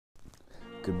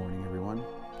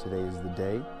Today is the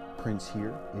day. Prince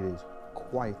here. It is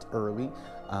quite early.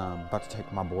 About to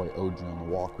take my boy OG on the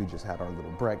walk. We just had our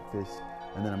little breakfast,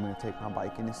 and then I'm going to take my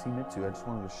bike in to see Mitsu. I just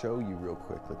wanted to show you real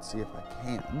quick. Let's see if I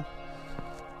can.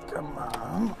 Come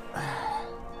on.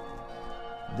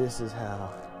 This is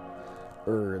how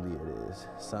early it is.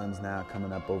 Sun's now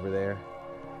coming up over there.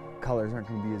 Colors aren't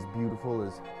going to be as beautiful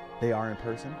as they are in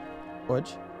person. OG,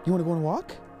 you want to go on a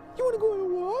walk? You want to go on a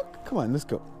walk? Come on, let's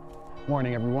go.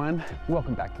 Morning, everyone.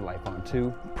 Welcome back to Life on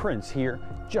 2. Prince here,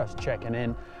 just checking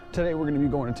in. Today we're going to be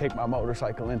going to take my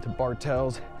motorcycle into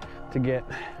Bartell's to get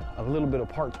a little bit of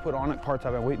parts put on it, parts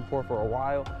I've been waiting for a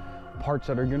while, parts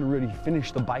that are going to really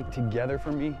finish the bike together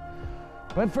for me.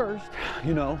 But first,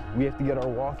 you know, we have to get our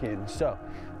walk in. So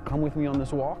come with me on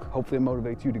this walk. Hopefully it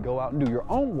motivates you to go out and do your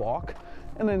own walk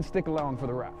and then stick along for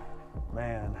the ride.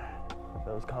 Man,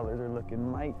 those colors are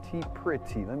looking mighty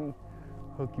pretty. Let me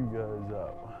hook you guys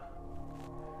up.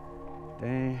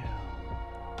 Damn,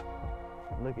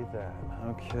 look at that.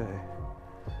 Okay,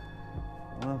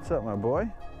 what's up, my boy?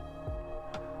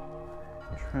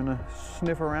 Trying to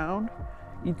sniff around,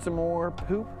 eat some more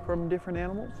poop from different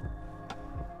animals.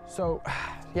 So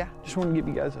yeah, just want to give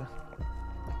you guys a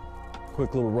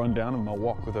quick little rundown of my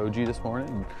walk with OG this morning,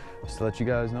 and just to let you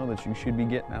guys know that you should be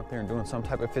getting out there and doing some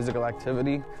type of physical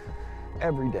activity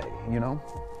every day, you know?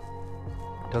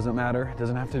 Doesn't matter, it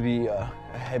doesn't have to be a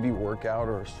heavy workout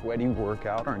or a sweaty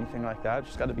workout or anything like that. It's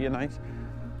just gotta be a nice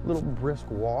little brisk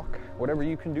walk. Whatever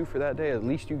you can do for that day, at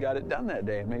least you got it done that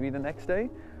day. And maybe the next day,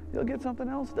 you'll get something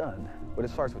else done. But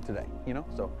it starts with today, you know?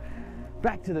 So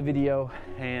back to the video,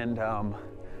 and I'll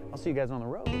see you guys on the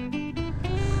road.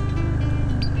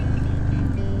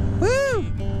 Woo!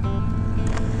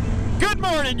 Good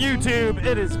morning, YouTube.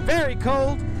 It is very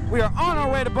cold. We are on our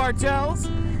way to Bartell's.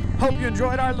 Hope you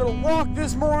enjoyed our little walk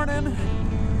this morning.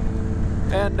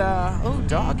 And, oh,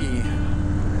 doggy.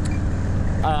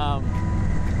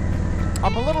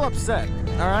 I'm a little upset,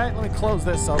 all right? Let me close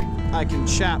this so I can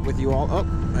chat with you all. Oh,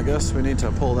 I guess we need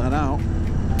to pull that out.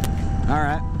 All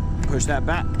right, push that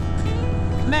back.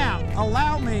 Now,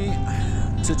 allow me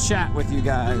to chat with you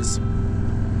guys.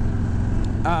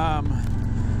 I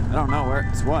don't know where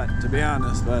it's what, to be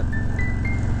honest, but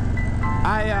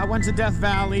I went to Death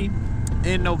Valley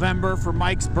in November for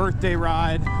Mike's birthday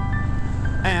ride,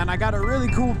 and I got a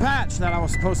really cool patch that I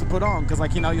was supposed to put on, because,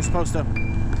 like, you know, you're supposed to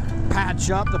patch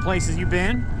up the places you've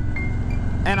been,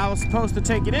 and I was supposed to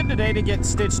take it in today to get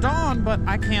stitched on, but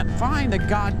I can't find a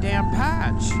goddamn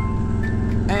patch,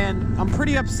 and I'm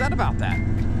pretty upset about that,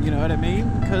 you know what I mean,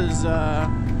 because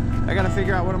I gotta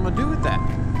figure out what I'm gonna do with that.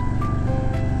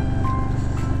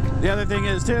 The other thing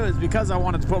is, too, is because I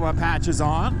wanted to put my patches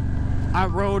on, I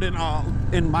rode in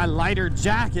my lighter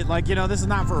jacket. Like, you know, this is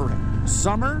not for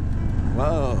summer.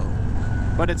 Whoa.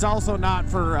 But it's also not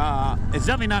for, it's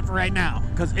definitely not for right now,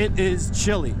 because it is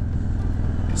chilly.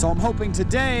 So I'm hoping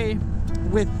today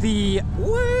with the,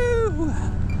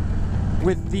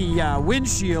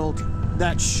 windshield,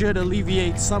 that should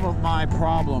alleviate some of my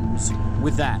problems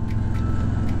with that.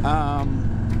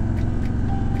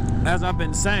 As I've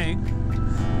been saying,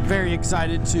 very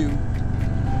excited to,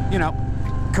 you know,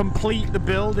 complete the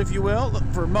build, if you will.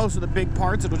 For most of the big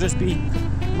parts, it'll just be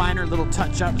minor little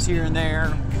touch-ups here and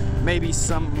there, maybe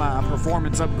some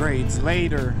performance upgrades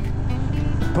later,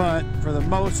 but for the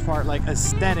most part, like,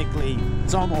 aesthetically,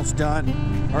 it's almost done,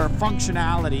 or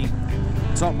functionality,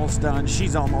 it's almost done.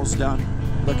 She's almost done.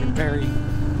 Looking very,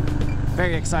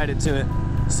 very excited to it.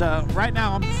 So right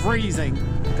now I'm freezing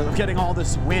because I'm getting all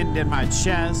this wind in my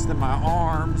chest and my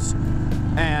arms,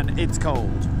 and it's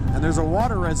cold. And there's a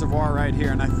water reservoir right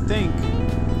here, and I think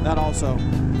that also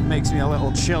makes me a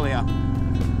little chillier.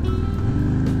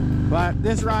 But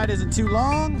this ride isn't too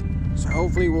long, so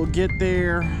hopefully we'll get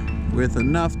there with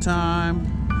enough time,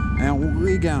 and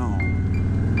we're gone.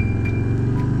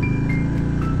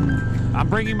 I'm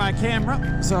bringing my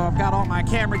camera, so I've got all my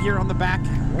camera gear on the back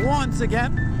once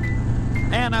again,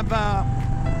 and I've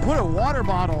put a water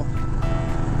bottle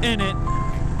in it,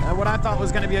 what I thought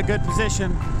was going to be a good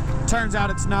position. Turns out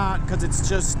it's not, because it's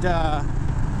just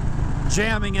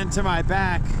jamming into my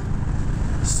back.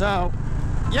 So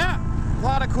yeah, a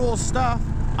lot of cool stuff.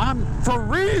 I'm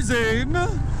freezing.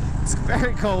 It's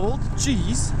very cold,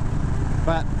 jeez.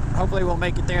 But hopefully we'll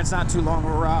make it there. It's not too long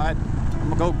of a ride. I'm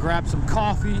gonna go grab some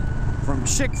coffee from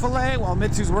Chick-fil-A while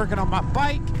Mitsu's working on my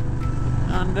bike,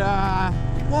 and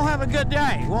we'll have a good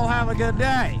day. We'll have a good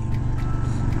day.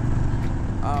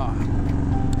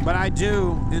 But I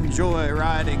do enjoy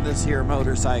riding this here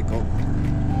motorcycle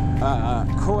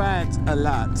quite a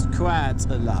lot, quite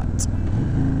a lot.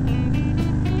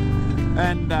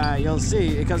 And you'll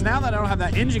see, because now that I don't have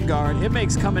that engine guard, it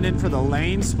makes coming in for the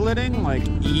lane splitting like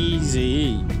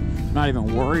easy. I'm not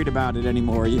even worried about it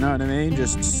anymore, you know what I mean?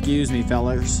 Just excuse me,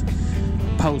 fellas.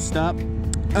 Post up.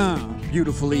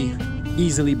 Beautifully,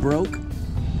 easily broke.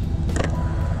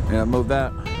 Yeah, move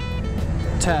that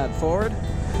tad forward.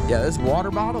 Yeah, this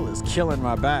water bottle is killing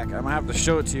my back. I'm gonna have to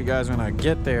show it to you guys when I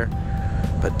get there.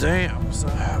 But damn, so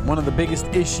one of the biggest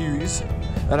issues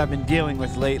that I've been dealing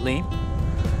with lately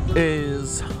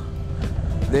is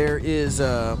there is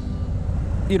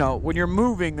you know, when you're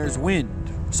moving, there's wind,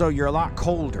 so you're a lot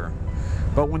colder.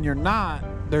 But when you're not,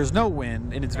 there's no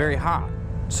wind and it's very hot.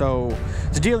 So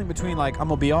it's dealing between like, I'm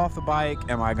gonna be off the bike,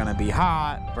 am I gonna be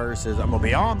hot, versus I'm gonna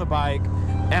be on the bike,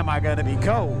 am I gonna be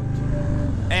cold?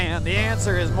 And the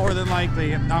answer is more than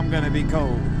likely I'm gonna be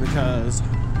cold, because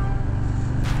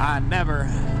I never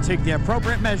take the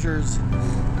appropriate measures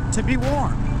to be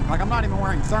warm. Like, I'm not even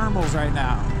wearing thermals right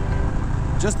now.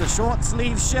 Just a short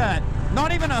sleeve shirt,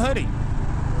 not even a hoodie.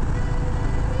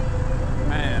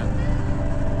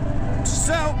 Man.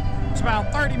 So, it's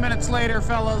about 30 minutes later,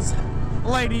 fellas,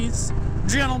 ladies,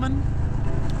 gentlemen,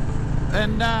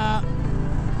 and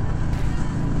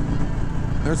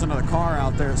there's another car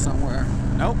out there somewhere.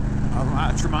 Nope,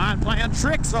 your mind playing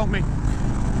tricks on me.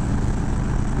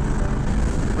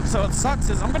 But so it sucks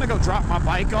is I'm gonna go drop my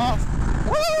bike off.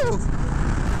 Woo!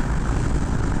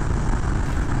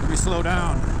 Let me slow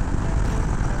down.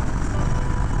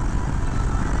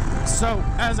 So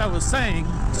as I was saying,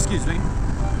 excuse me,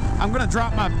 I'm gonna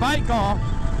drop my bike off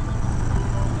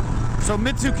so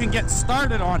Mitsu can get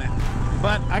started on it.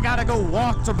 But I gotta go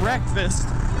walk to breakfast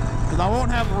because I won't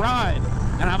have a ride.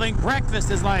 And I think breakfast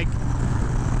is like,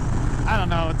 I don't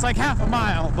know, it's like half a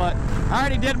mile, but I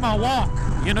already did my walk.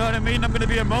 You know what I mean? I'm gonna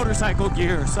be in motorcycle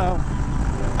gear, so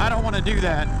I don't wanna do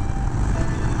that.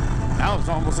 That was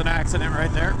almost an accident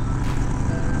right there.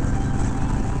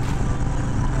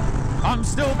 I'm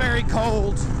still very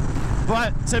cold,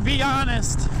 but to be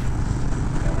honest,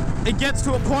 it gets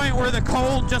to a point where the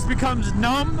cold just becomes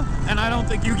numb, and I don't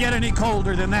think you get any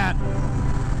colder than that.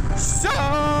 So,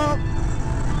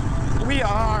 we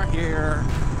are here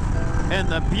in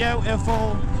the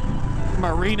beautiful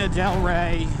Marina del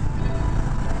Rey.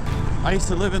 I used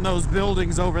to live in those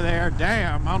buildings over there.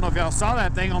 Damn, I don't know if y'all saw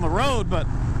that thing on the road, but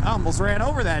I almost ran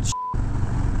over that shit.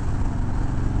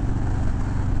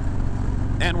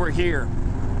 And we're here.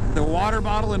 The water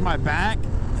bottle in my back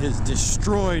has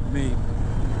destroyed me.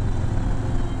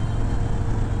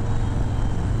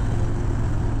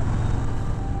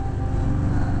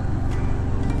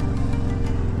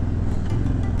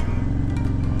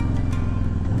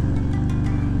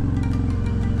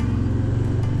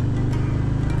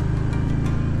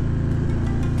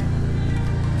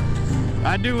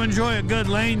 I do enjoy a good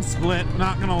lane split,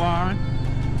 not gonna lie.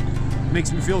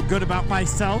 Makes me feel good about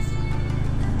myself.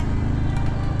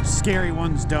 Scary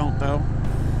ones don't, though.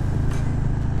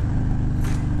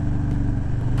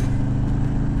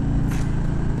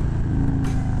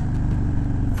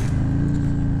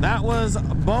 That was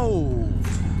bold.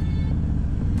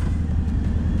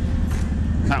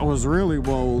 That was really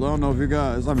bold. I don't know if you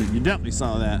guys, I mean, you definitely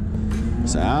saw that.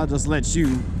 So I'll just let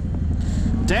you.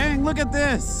 Dang, look at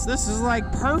this. This is like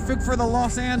perfect for the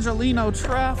Los Angelino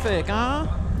traffic, huh?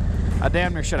 I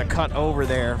damn near should have cut over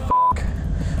there. Fuck.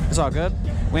 It's all good.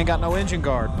 We ain't got no engine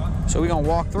guard. So we're gonna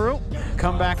walk through,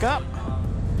 come back up.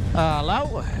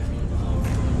 Hello.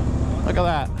 Look at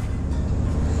that.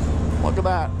 Look at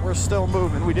that. We're still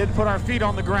moving. We did put our feet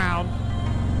on the ground.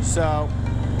 So,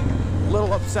 a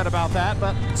little upset about that,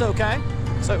 but it's okay.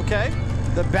 It's okay.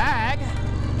 The bag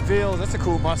feels, that's a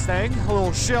cool Mustang. A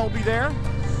little Shelby there.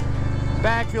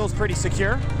 Bag feels pretty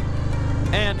secure.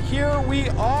 And here we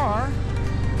are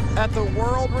at the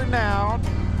world-renowned,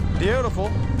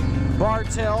 beautiful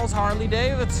Bartell's Harley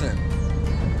Davidson.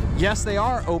 Yes, they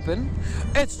are open.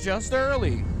 It's just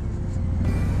early.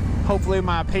 Hopefully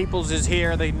my peoples is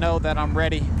here. They know that I'm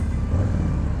ready.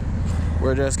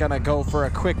 We're just gonna go for a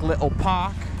quick little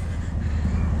park.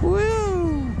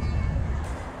 Woo!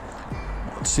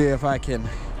 Let's see if I can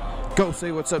go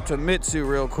say what's up to Mitsu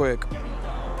real quick.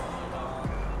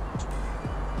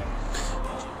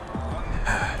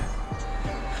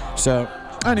 So,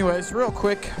 anyways, real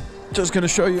quick, just gonna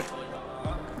show you.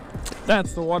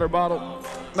 That's the water bottle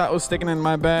that was sticking in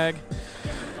my bag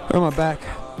on my back.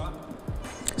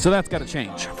 So that's gotta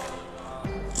change.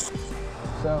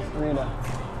 So I need a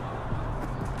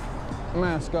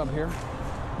mask up here.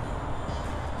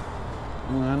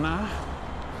 And I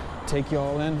take you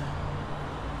all in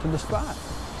to the spot.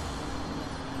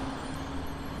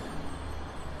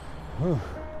 Whew.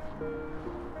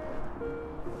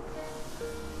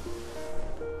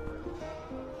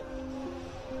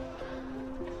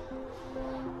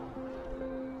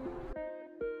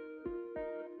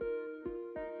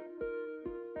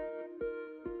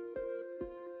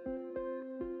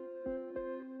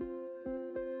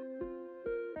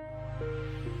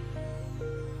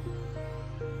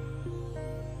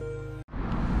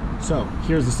 So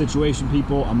here's the situation,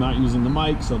 people. I'm not using the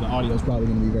mic, so the audio is probably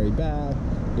going to be very bad.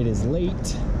 It is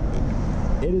late.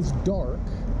 It is dark.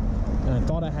 And I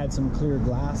thought I had some clear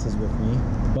glasses with me,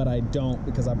 but I don't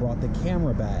because I brought the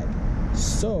camera bag.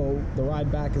 So the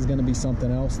ride back is going to be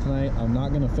something else tonight. I'm not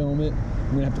going to film it.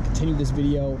 I'm going to have to continue this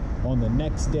video on the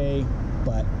next day,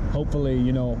 but hopefully,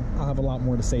 you know, I'll have a lot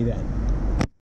more to say then.